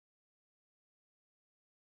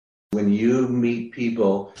When you meet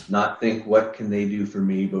people, not think, what can they do for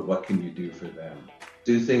me, but what can you do for them?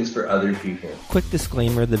 Do things for other people. Quick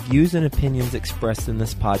disclaimer, the views and opinions expressed in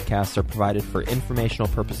this podcast are provided for informational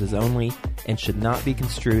purposes only and should not be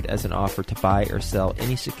construed as an offer to buy or sell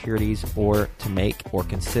any securities or to make or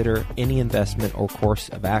consider any investment or course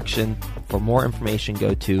of action. For more information,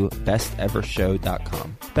 go to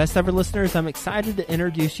bestevershow.com. Best Ever listeners, I'm excited to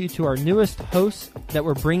introduce you to our newest host that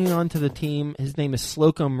we're bringing onto the team. His name is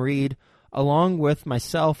Slocum Reed. Along with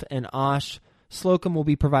myself and Ash, Slocum will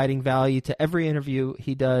be providing value to every interview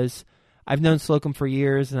he does. I've known Slocum for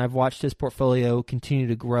years, and I've watched his portfolio continue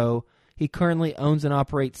to grow. He currently owns and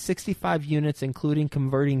operates 65 units, including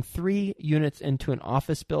converting 3 units into an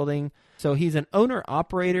office building. So he's an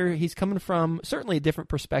owner-operator. He's coming from certainly a different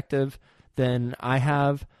perspective than I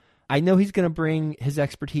have. I know he's going to bring his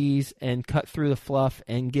expertise and cut through the fluff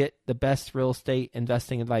and get the best real estate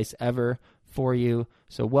investing advice ever for you.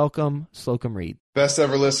 So welcome, Slocum Reed. Best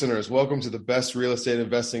Ever listeners, welcome to the Best Real Estate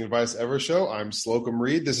Investing Advice Ever show. I'm Slocum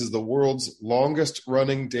Reed. This is the world's longest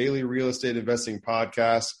running daily real estate investing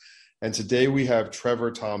podcast. And today we have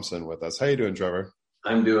Trevor Thompson with us. How you doing, Trevor?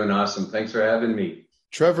 I'm doing awesome. Thanks for having me.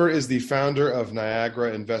 Trevor is the founder of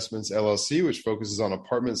Niagara Investments, LLC, which focuses on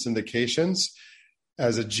apartment syndications.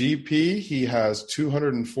 As a GP, he has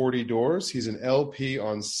 240 doors. He's an LP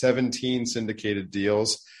on 17 syndicated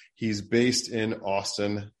deals. He's based in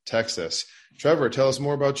Austin, Texas. Trevor, tell us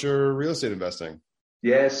more about your real estate investing.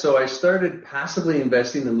 Yeah, so I started passively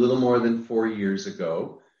investing a little more than 4 years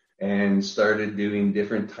ago and started doing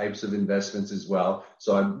different types of investments as well.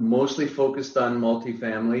 So I'm mostly focused on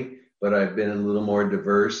multifamily, but I've been a little more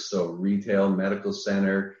diverse. So retail, medical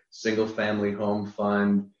center, single family home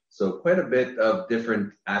fund. So quite a bit of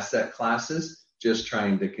different asset classes, just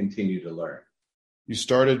trying to continue to learn. You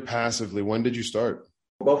started passively. When did you start?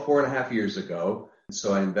 About 4.5 years ago.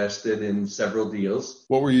 So I invested in several deals.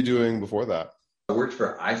 What were you doing before that? I worked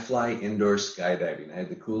for iFly Indoor Skydiving. I had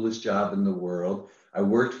the coolest job in the world. I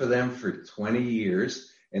worked for them for 20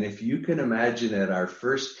 years. And if you can imagine, at our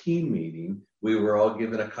first team meeting, we were all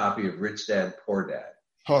given a copy of Rich Dad, Poor Dad.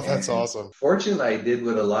 Oh, that's awesome. Fortunately, I did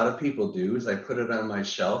what a lot of people do, is I put it on my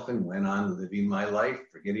shelf and went on living my life,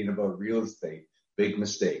 forgetting about real estate. Big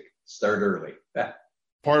mistake. Start early.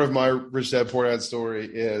 Part of my Rich Dad Poor Dad story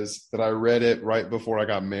is that I read it right before I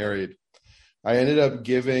got married. I ended up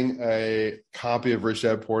giving a copy of Rich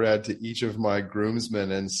Dad Poor Dad to each of my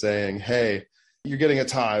groomsmen and saying, hey, you're getting a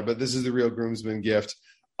tie, but this is the real groomsman gift.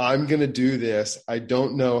 I'm going to do this. I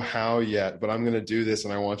don't know how yet, but I'm going to do this,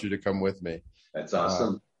 and I want you to come with me. That's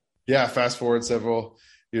awesome. Yeah, fast forward several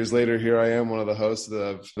years later, here I am, one of the hosts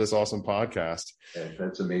of this awesome podcast. Yeah,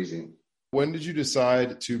 that's amazing. When did you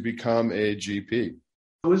decide to become a GP?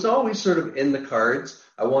 It was always sort of in the cards.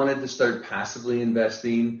 I wanted to start passively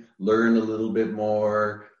investing, learn a little bit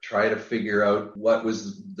more, try to figure out what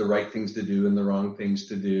was the right things to do and the wrong things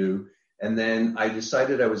to do. And then I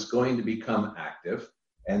decided I was going to become active.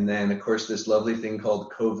 And then, of course, this lovely thing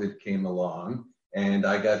called COVID came along, and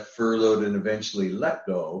I got furloughed and eventually let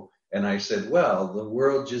go. And I said, well, the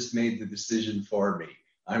world just made the decision for me.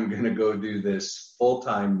 I'm going to go do this full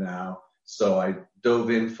time now. So I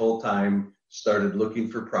dove in full time, started looking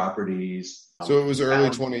for properties. So it was early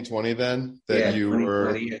 2020 then that you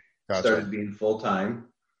were... Gotcha. Started being full time.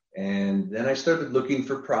 And then I started looking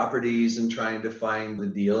for properties and trying to find the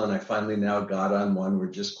deal. And I finally now got on one. We're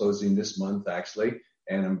just closing this month, actually.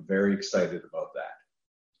 And I'm very excited about that.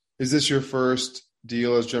 Is this your first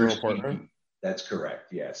deal as general partner? That's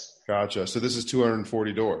correct, yes. Gotcha. So this is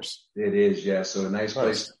 240 doors. It is, yes. So a nice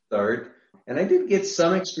place to start. And I did get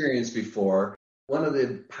some experience before. One of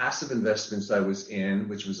the passive investments I was in,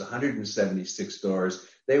 which was 176 doors,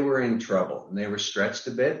 they were in trouble and they were stretched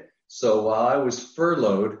a bit. So while I was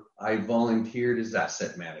furloughed, I volunteered as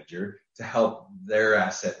asset manager to help their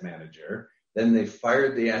asset manager. Then they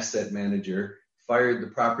fired the asset manager, fired the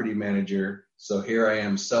property manager. So here I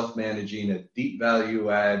am self-managing a deep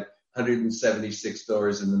value add 176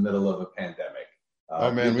 doors in the middle of a pandemic. Oh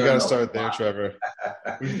man, we got to start there, Trevor.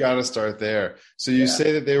 We got to start there. So you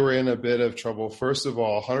say that they were in a bit of trouble. First of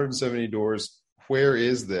all, 170 doors. Where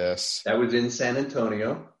is this? That was in San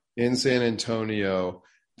Antonio. In San Antonio.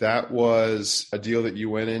 That was a deal that you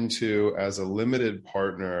went into as a limited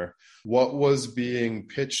partner. What was being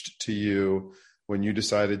pitched to you when you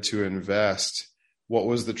decided to invest? What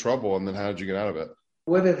was the trouble, and then how did you get out of it?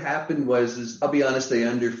 What had happened was, I'll be honest, they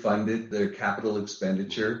underfunded their capital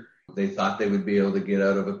expenditure. They thought they would be able to get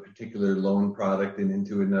out of a particular loan product and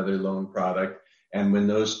into another loan product. And when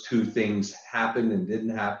those two things happened and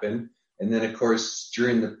didn't happen, and then, of course,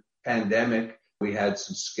 during the pandemic, We had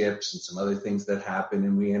some skips and some other things that happened,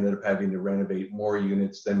 and we ended up having to renovate more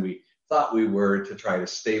units than we thought we were to try to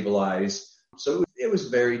stabilize. So it was a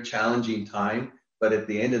very challenging time, but at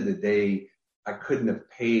the end of the day, I couldn't have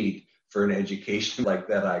paid for an education like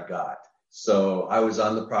that I got. So I was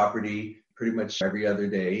on the property pretty much every other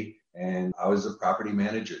day, and I was a property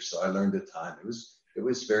manager, so I learned a ton. It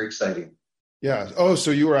was very exciting. Yeah. Oh,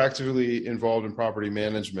 so you were actively involved in property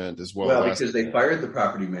management as well? Well, because they fired the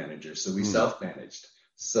property manager, so we self-managed.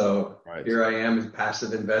 So Here I am, a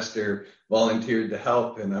passive investor, volunteered to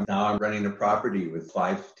help, and now I'm running a property with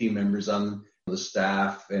 5 team members on the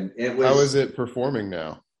staff. And how is it performing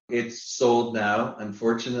now? It's sold now.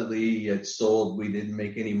 Unfortunately, it's sold. We didn't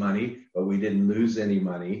make any money, but we didn't lose any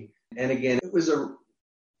money. And again, it was a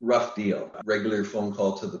rough deal. A regular phone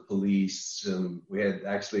call to the police. We had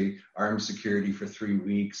actually armed security for 3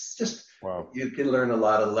 weeks. Just You can learn a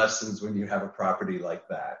lot of lessons when you have a property like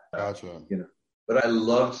that. Gotcha. But I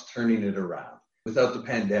loved turning it around. Without the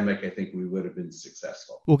pandemic, I think we would have been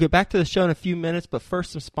successful. We'll get back to the show in a few minutes, but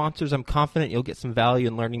first, some sponsors I'm confident you'll get some value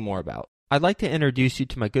in learning more about. I'd like to introduce you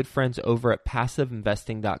to my good friends over at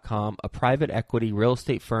PassiveInvesting.com, a private equity real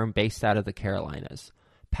estate firm based out of the Carolinas.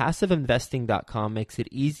 PassiveInvesting.com makes it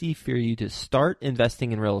easy for you to start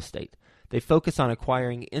investing in real estate. They focus on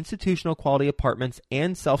acquiring institutional quality apartments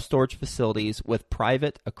and self-storage facilities with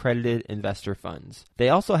private accredited investor funds. They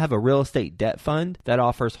also have a real estate debt fund that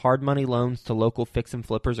offers hard money loans to local fix and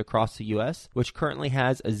flippers across the U.S., which currently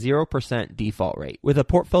has a 0% default rate. With a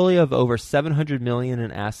portfolio of over $700 million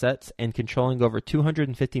in assets and controlling over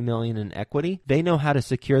 $250 million in equity, they know how to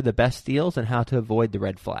secure the best deals and how to avoid the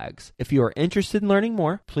red flags. If you are interested in learning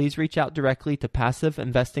more, please reach out directly to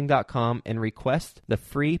PassiveInvesting.com and request the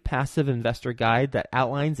free Passive Investor Guide that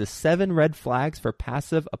outlines the 7 red flags for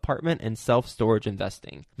passive apartment and self-storage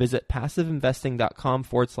investing. Visit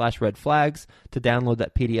PassiveInvesting.com/red flags to download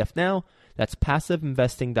that PDF now. That's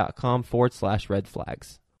PassiveInvesting.com/red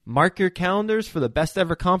flags. Mark your calendars for the Best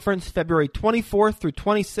Ever Conference, February 24th through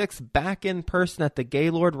 26th, back in person at the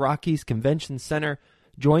Gaylord Rockies Convention Center.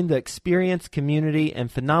 Join the experienced community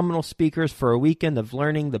and phenomenal speakers for a weekend of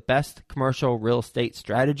learning the best commercial real estate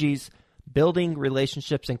strategies, building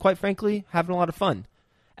relationships, and quite frankly, having a lot of fun.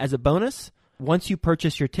 As a bonus, once you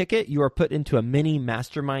purchase your ticket, you are put into a mini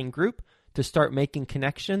mastermind group to start making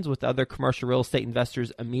connections with other commercial real estate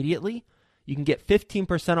investors immediately. You can get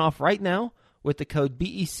 15% off right now with the code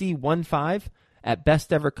BEC15 at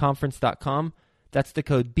besteverconference.com. That's the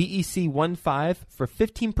code BEC15 for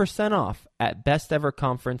 15% off at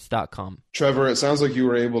besteverconference.com. Trevor, it sounds like you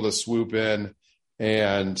were able to swoop in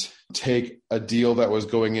and take a deal that was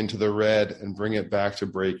going into the red and bring it back to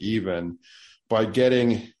break even by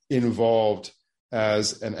getting involved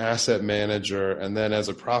as an asset manager and then as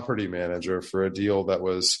a property manager for a deal that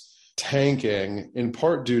was tanking, in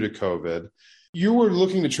part due to COVID. You were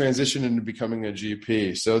looking to transition into becoming a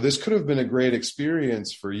GP, so this could have been a great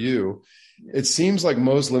experience for you. It seems like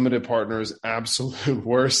most limited partners' absolute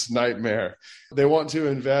worst nightmare. They want to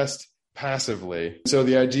invest passively. So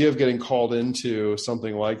the idea of getting called into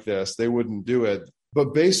something like this, they wouldn't do it.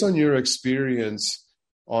 But based on your experience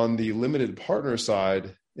on the limited partner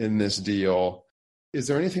side in this deal, is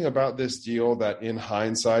there anything about this deal that in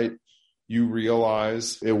hindsight, you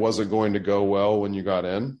realize it wasn't going to go well when you got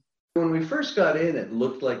in? When we first got in, it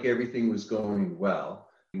looked like everything was going well.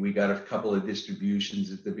 We got a couple of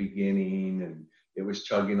distributions at the beginning and it was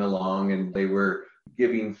chugging along and they were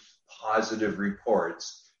giving positive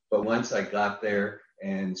reports. But once I got there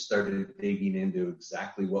and started digging into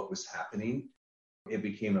exactly what was happening, it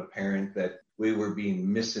became apparent that we were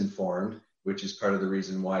being misinformed, which is part of the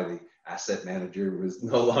reason why the asset manager was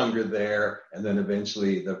no longer there. And then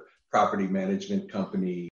eventually the property management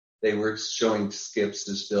company, they were showing skips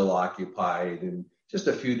as still occupied and just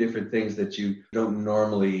a few different things that you don't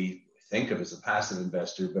normally think of as a passive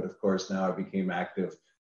investor. But of course, now I became active.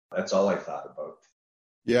 That's all I thought about.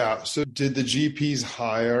 Yeah. So did the GPs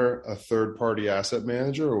hire a third-party asset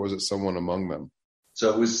manager or was it someone among them?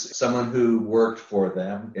 So it was someone who worked for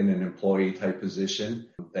them in an employee type position.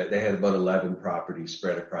 They had about 11 properties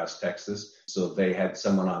spread across Texas. So they had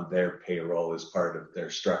someone on their payroll as part of their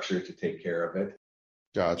structure to take care of it.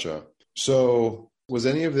 Gotcha. So was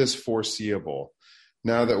any of this foreseeable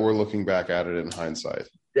now that we're looking back at it in hindsight?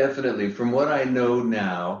 Definitely. From what I know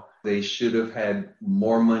now, they should have had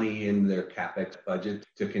more money in their CapEx budget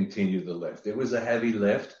to continue the lift. It was a heavy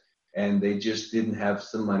lift and they just didn't have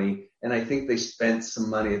some money. And I think they spent some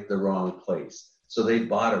money at the wrong place. So they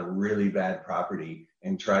bought a really bad property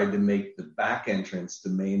and tried to make the back entrance the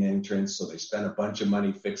main entrance. So they spent a bunch of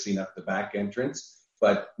money fixing up the back entrance.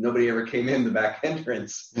 but nobody ever came in the back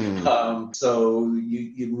entrance. So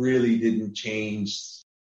you really didn't change.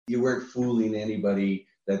 You weren't fooling anybody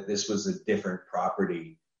that this was a different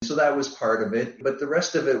property. So that was part of it. But the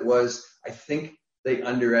rest of it was, I think they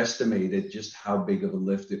underestimated just how big of a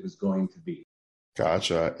lift it was going to be.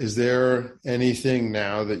 Gotcha. Is there anything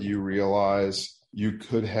now that you realize you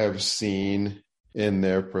could have seen in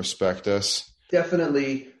their prospectus?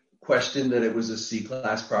 Definitely questioned that it was a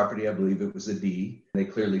C-class property. I believe it was a D. They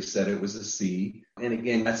clearly said it was a C. And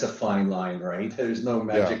again, that's a fine line, right? There's no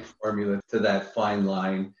magic formula to that fine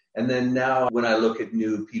line. And then now when I look at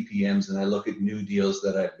new PPMs and I look at new deals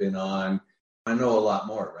that I've been on, I know a lot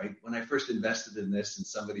more, right? When I first invested in this and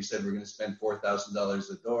somebody said we're going to spend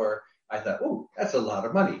 $4,000 a door, I thought, oh, that's a lot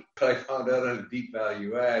of money. But I found out on a deep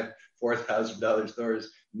value add, $4,000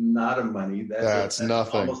 doors, not a money. That's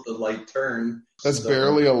nothing. Almost a light turn. That's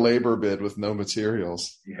barely a labor bid with no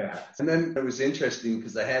materials. Yeah. And then it was interesting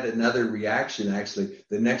because I had another reaction, actually.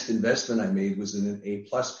 The next investment I made was in an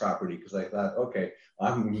A-plus property because I thought, okay,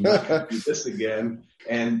 I'm not going to do this again.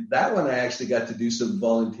 And that one I actually got to do some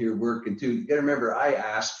volunteer work. And too, you got to remember, I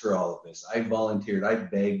asked for all of this. I volunteered. I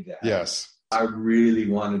begged that. Yes. I really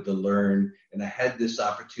wanted to learn. And I had this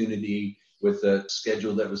opportunity with a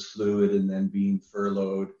schedule that was fluid and then being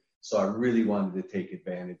furloughed. So I really wanted to take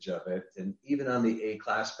advantage of it. And even on the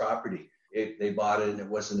A-class property, they bought it and it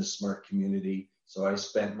wasn't a smart community. So I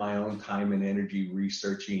spent my own time and energy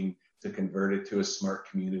researching to convert it to a smart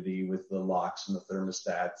community with the locks and the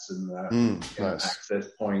thermostats and the nice. Access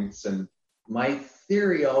points. And my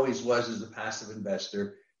theory always was, as a passive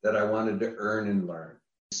investor, that I wanted to earn and learn.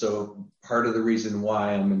 So part of the reason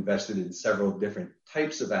why I'm invested in several different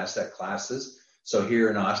types of asset classes. So here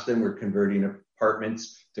in Austin, we're converting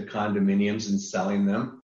apartments to condominiums and selling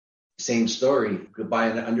them. Same story. You could buy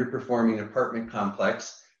an underperforming apartment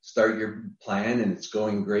complex, start your plan, and it's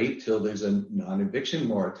going great till there's a non-eviction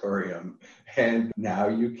moratorium. And now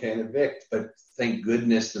you can evict. But thank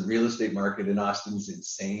goodness the real estate market in Austin is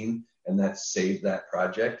insane, and that saved that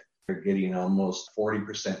project. They're getting almost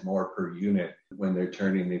 40% more per unit when they're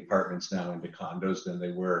turning the apartments now into condos than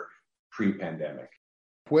they were pre-pandemic.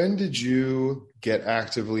 When did you get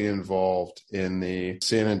actively involved in the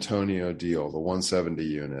San Antonio deal, the 170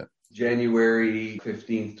 unit? January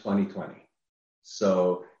 15th, 2020.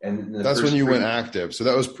 So, and that's when you went active. So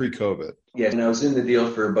that was pre-COVID. Yeah, and I was in the deal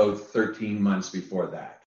for about 13 months before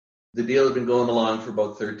that. The deal had been going along for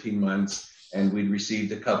about 13 months, and we'd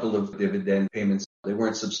received a couple of dividend payments. They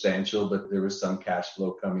weren't substantial, but there was some cash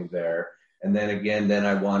flow coming there. And then again,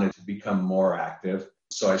 I wanted to become more active.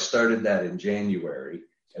 So I started that in January.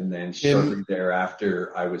 And then shortly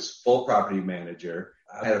thereafter, I was full property manager.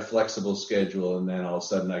 I had a flexible schedule, and then all of a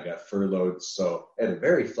sudden I got furloughed. So I had a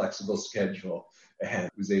very flexible schedule and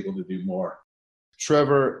was able to do more.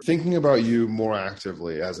 Trevor, thinking about you more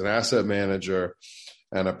actively as an asset manager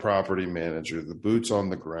and a property manager, the boots on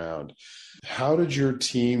the ground, how did your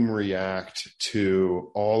team react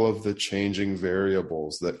to all of the changing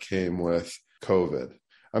variables that came with COVID?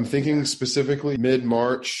 I'm thinking specifically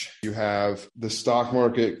mid-March, you have the stock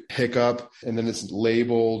market hiccup, and then it's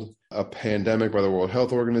labeled a pandemic by the World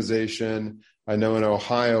Health Organization. I know in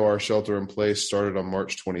Ohio, our shelter in place started on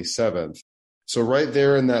March 27th. So right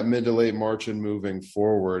there in that mid to late March and moving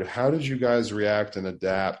forward, how did you guys react and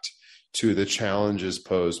adapt to the challenges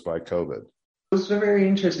posed by COVID? It was very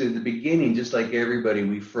interesting. At the beginning, just like everybody,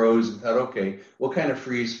 we froze and thought, okay, we'll kind of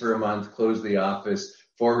freeze for a month, close the office,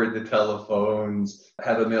 forward the telephones,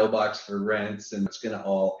 have a mailbox for rents, and it's going to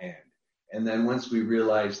all end. And then once we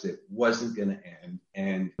realized it wasn't going to end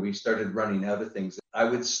and we started running out of things, I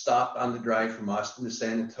would stop on the drive from Austin to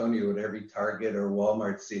San Antonio at every Target or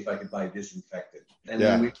Walmart to see if I could buy disinfectant. And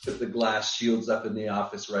then we put the glass shields up in the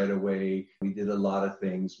office right away. We did a lot of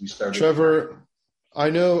things. We started. Trevor, I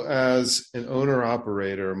know as an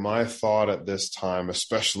owner-operator, my thought at this time,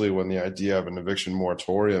 especially when the idea of an eviction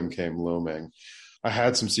moratorium came looming, I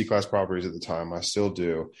had some C-class properties at the time. I still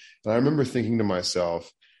do. And I remember thinking to myself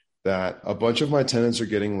that a bunch of my tenants are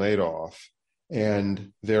getting laid off,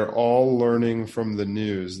 and they're all learning from the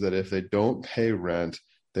news that if they don't pay rent,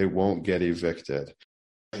 they won't get evicted.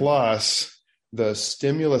 Plus, the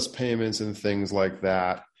stimulus payments and things like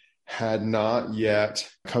that had not yet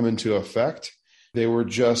come into effect. They were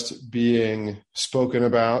just being spoken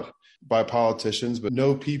about by politicians, but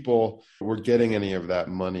no people were getting any of that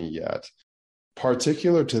money yet.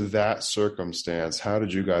 Particular to that circumstance, how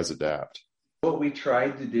did you guys adapt? What we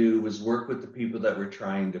tried to do was work with the people that were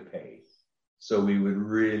trying to pay. So we would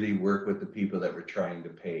really work with the people that were trying to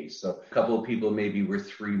pay. So a couple of people maybe were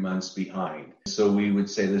 3 months behind. So we would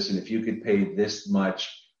say, listen, if you could pay this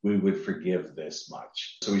much we would forgive this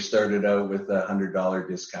much. So we started out with a $100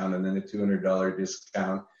 discount and then a $200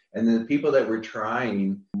 discount. And then the people that were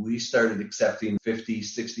trying, we started accepting 50,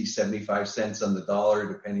 60, 75 cents on the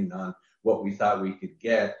dollar, depending on what we thought we could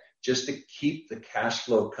get, just to keep the cash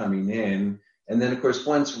flow coming in. And then, of course,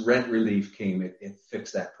 once rent relief came, it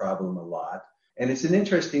fixed that problem a lot. And it's an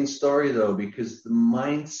interesting story, though, because the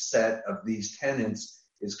mindset of these tenants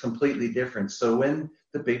is completely different. So when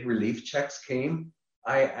the big relief checks came,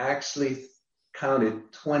 I actually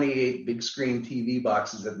counted 28 big screen TV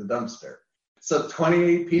boxes at the dumpster. So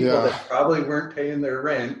 28 people that probably weren't paying their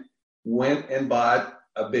rent went and bought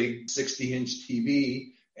a big 60-inch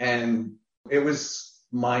TV, and it was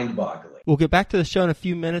mind-boggling. We'll get back to the show in a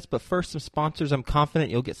few minutes, but first, some sponsors I'm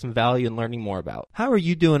confident you'll get some value in learning more about. How are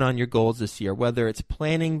you doing on your goals this year? Whether it's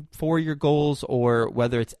planning for your goals or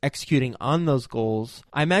whether it's executing on those goals,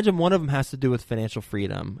 I imagine one of them has to do with financial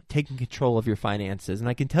freedom, taking control of your finances. And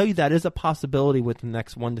I can tell you that is a possibility within the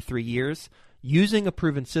next 1 to 3 years using a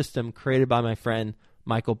proven system created by my friend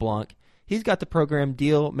Michael Blanc. He's got the program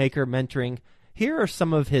Deal Maker Mentoring. Here are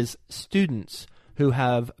some of his students who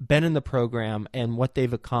have been in the program and what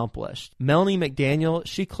they've accomplished. Melanie McDaniel,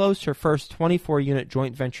 she closed her first 24-unit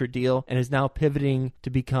joint venture deal and is now pivoting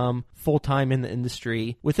to become full-time in the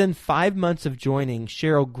industry. Within 5 months of joining,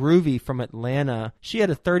 Cheryl Groovy from Atlanta, she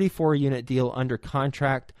had a 34-unit deal under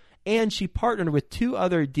contract, and she partnered with 2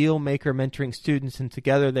 other Deal Maker Mentoring students, and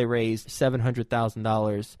together they raised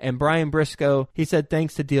 $700,000. And Brian Briscoe, he said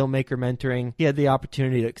thanks to Deal Maker Mentoring, he had the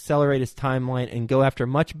opportunity to accelerate his timeline and go after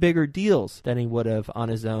much bigger deals than he would have on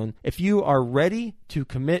his own. If you are ready to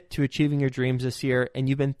commit to achieving your dreams this year and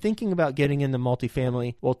you've been thinking about getting into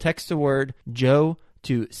multifamily, well, text the word Joe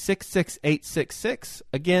to 66866.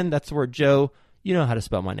 Again, that's the word Joe. You know how to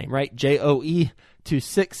spell my name, right? Joe to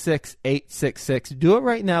 66866. Do it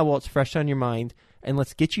right now while it's fresh on your mind, and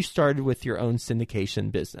let's get you started with your own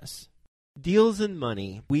syndication business. Deals in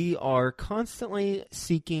money. We are constantly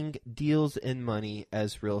seeking deals in money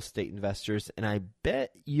as real estate investors, and I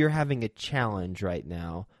bet you're having a challenge right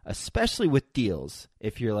now, especially with deals,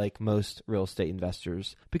 if you're like most real estate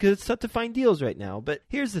investors, because it's tough to find deals right now. But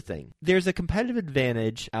here's the thing. There's a competitive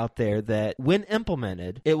advantage out there that when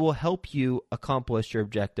implemented, it will help you accomplish your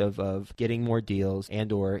objective of getting more deals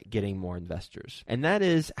and or getting more investors. And that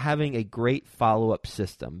is having a great follow-up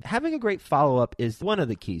system. Having a great follow-up is one of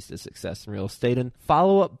the keys to success in real estate, and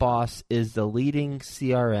Follow Up Boss is the leading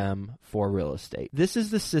CRM for real estate. This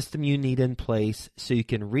is the system you need in place so you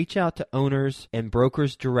can reach out to owners and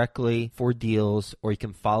brokers directly for deals, or you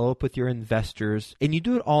can follow up with your investors, and you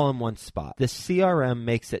do it all in one spot. The CRM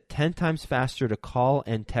makes it 10 times faster to call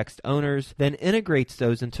and text owners, then integrates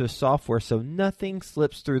those into a software so nothing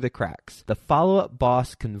slips through the cracks. The Follow Up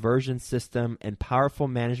Boss conversion system and powerful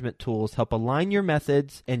management tools help align your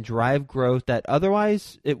methods and drive growth that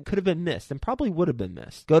otherwise it could have been missed and probably would have been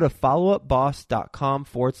missed. Go to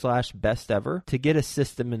followupboss.com/best ever to get a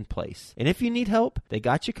system in place. And if you need help, they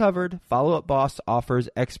got you covered. Follow Up Boss offers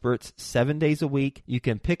experts 7 days a week. You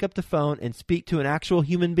can pick up the phone and speak to an actual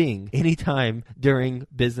human being anytime during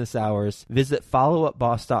business hours. Visit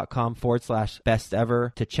followupboss.com/best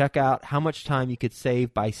ever to check out how much time you could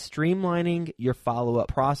save by streamlining your follow-up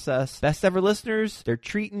process. Best Ever listeners, they're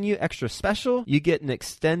treating you extra special. You get an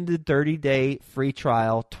extended 30-day free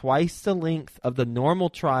trial, twice the length of the normal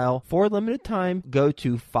trial for a limited time. Go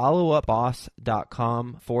to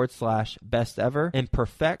followupboss.com/best ever and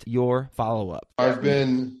perfect your follow-up. I've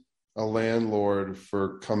been a landlord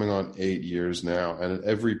for coming on 8 years now, and at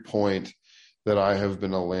every point that I have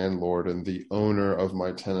been a landlord and the owner of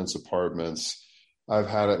my tenants' apartments, I've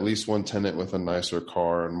had at least one tenant with a nicer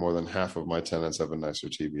car, and more than half of my tenants have a nicer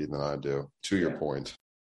TV than I do, to your point.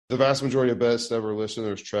 The vast majority of Best Ever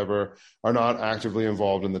listeners, Trevor, are not actively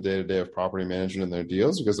involved in the day-to-day of property management in their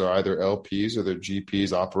deals because they're either LPs or they're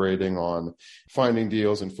GPs operating on finding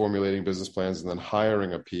deals and formulating business plans and then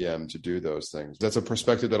hiring a PM to do those things. That's a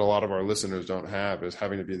perspective that a lot of our listeners don't have, is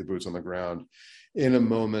having to be the boots on the ground in a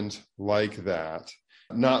moment like that.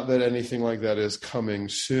 Not that anything like that is coming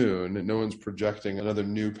soon. No one's projecting another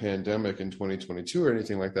new pandemic in 2022 or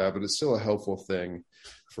anything like that, but it's still a helpful thing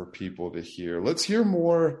for people to hear. Let's hear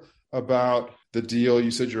more about the deal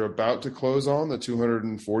you said you're about to close on, the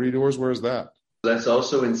 240 doors. Where is that? That's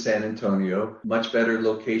also in San Antonio. Much better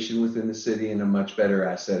location within the city and a much better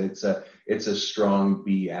asset. It's a strong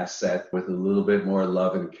B asset with a little bit more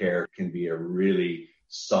love and care. It can be a really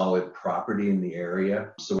solid property in the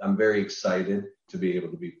area. So I'm very excited to be able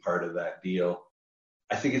to be part of that deal.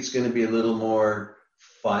 I think it's going to be a little more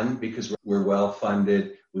fun because we're well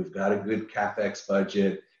funded. We've got a good CapEx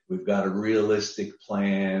budget. We've got a realistic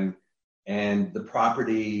plan. And the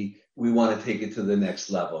property, we want to take it to the next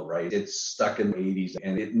level, right? It's stuck in the 80s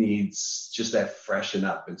and it needs just that freshen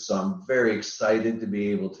up. And so I'm very excited to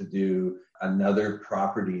be able to do another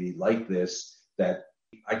property like this, that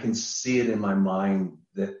I can see it in my mind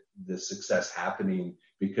that the success happening,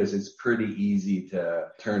 because it's pretty easy to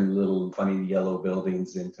turn little funny yellow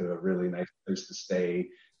buildings into a really nice place to stay.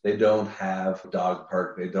 They don't have a dog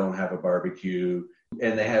park. They don't have a barbecue.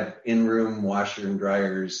 And they have in-room washer and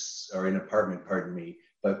dryers, or an apartment, pardon me.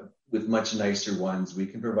 But with much nicer ones, we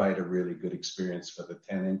can provide a really good experience for the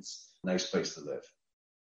tenants. Nice place to live.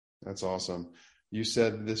 That's awesome. You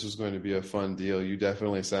said this was going to be a fun deal. You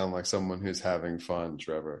definitely sound like someone who's having fun,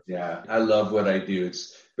 Trevor. Yeah, I love what I do.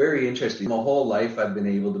 It's very interesting. My whole life, I've been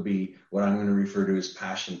able to be what I'm going to refer to as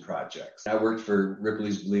passion projects. I worked for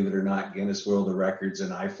Ripley's, believe it or not, Guinness World of Records,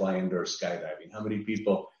 and I fly indoor skydiving. How many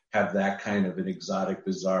people have that kind of an exotic,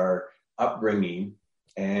 bizarre upbringing?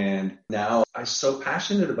 And now I'm so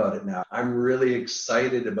passionate about it now. I'm really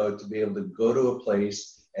excited about to be able to go to a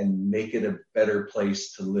place and make it a better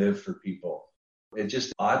place to live for people. It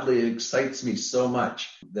just oddly excites me so much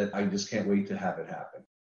that I just can't wait to have it happen.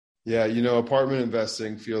 Yeah, apartment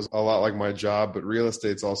investing feels a lot like my job, but real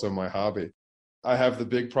estate's also my hobby. I have the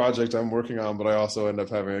big project I'm working on, but I also end up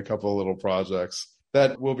having a couple of little projects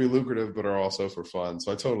that will be lucrative, but are also for fun.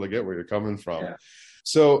 So I totally get where you're coming from. Yeah.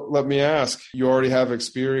 So let me ask, you already have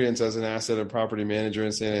experience as an asset and property manager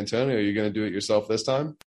in San Antonio. Are you going to do it yourself this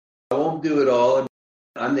time? I won't do it all.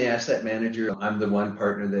 I'm the asset manager. I'm the one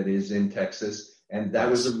partner that is in Texas. And that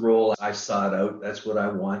was a role I sought out. That's what I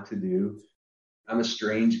want to do. I'm a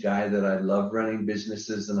strange guy that I love running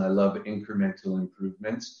businesses and I love incremental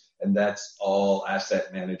improvements. And that's all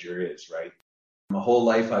asset manager is, right? My whole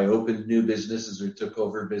life, I opened new businesses or took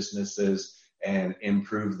over businesses and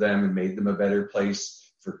improved them and made them a better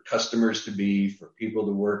place for customers to be, for people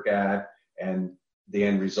to work at. And the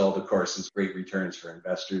end result, of course, is great returns for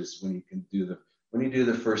investors when you do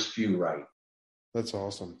the first few right. That's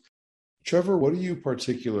awesome. Trevor, what do you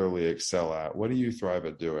particularly excel at? What do you thrive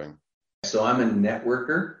at doing? So I'm a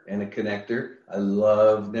networker and a connector. I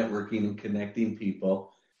love networking and connecting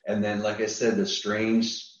people. And then, like I said, the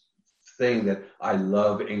strange thing that I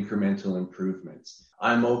love incremental improvements.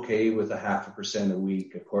 I'm okay with 0.5% a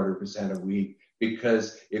week, 0.25% a week,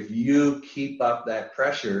 because if you keep up that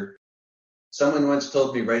pressure, someone once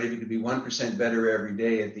told me, right, if you could be 1% better every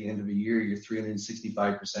day, at the end of a year, you're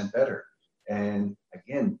 365% better. And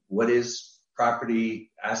again, what is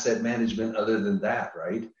property asset management other than that,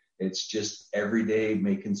 right? It's just every day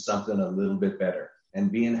making something a little bit better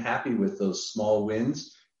and being happy with those small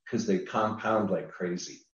wins, because they compound like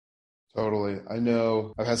crazy. Totally. I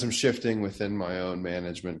know I've had some shifting within my own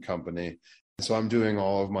management company. So I'm doing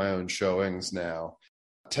all of my own showings now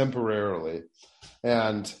temporarily.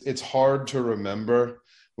 And it's hard to remember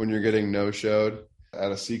when you're getting no-showed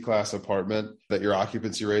at a C-class apartment that your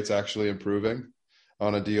occupancy rate's actually improving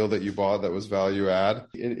on a deal that you bought that was value add.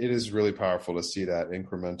 It is really powerful to see that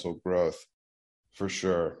incremental growth for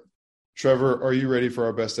sure. Trevor, are you ready for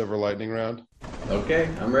our best ever lightning round? Okay,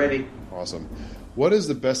 I'm ready. Awesome. What is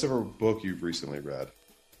the best ever book you've recently read?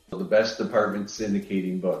 The best apartment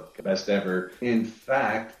syndicating book, best ever. In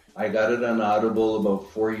fact, I got it on Audible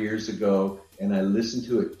about 4 years ago, and I listened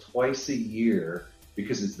to it twice a year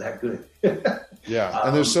because it's that good. Yeah,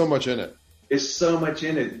 and there's so much in it. There's so much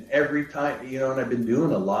in it. Every time, and I've been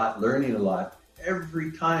doing a lot, learning a lot.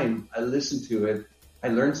 Every time I listen to it, I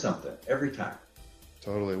learn something. Every time.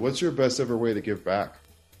 Totally. What's your best ever way to give back?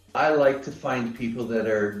 I like to find people that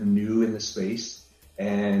are new in the space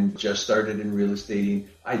and just started in real estate.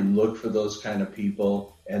 I look for those kind of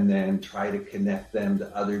people and then try to connect them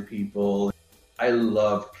to other people. I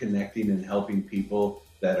love connecting and helping people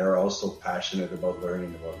that are also passionate about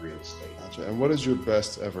learning about real estate. Gotcha. And what is your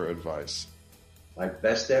best ever advice? My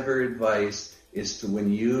best ever advice is to,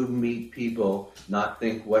 when you meet people, not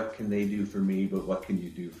think, what can they do for me, but what can you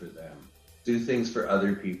do for them? Do things for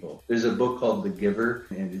other people. There's a book called The Giver,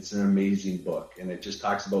 and it's an amazing book, and it just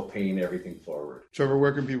talks about paying everything forward. Trevor,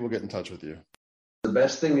 where can people get in touch with you? The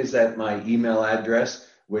best thing is at my email address,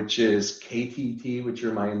 which is KTT, which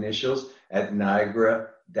are my initials, at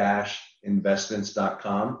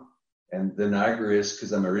Niagara-investments.com. And the Niagara is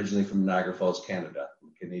because I'm originally from Niagara Falls, Canada.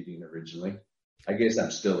 I'm Canadian originally. I guess I'm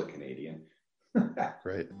still a Canadian.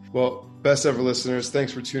 Great. Well, best ever listeners,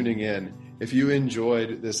 thanks for tuning in. If you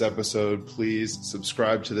enjoyed this episode, please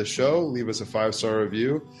subscribe to the show, leave us a 5-star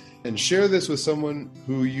review, and share this with someone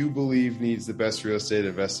who you believe needs the best real estate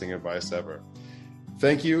investing advice ever.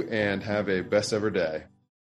 Thank you, and have a best ever day.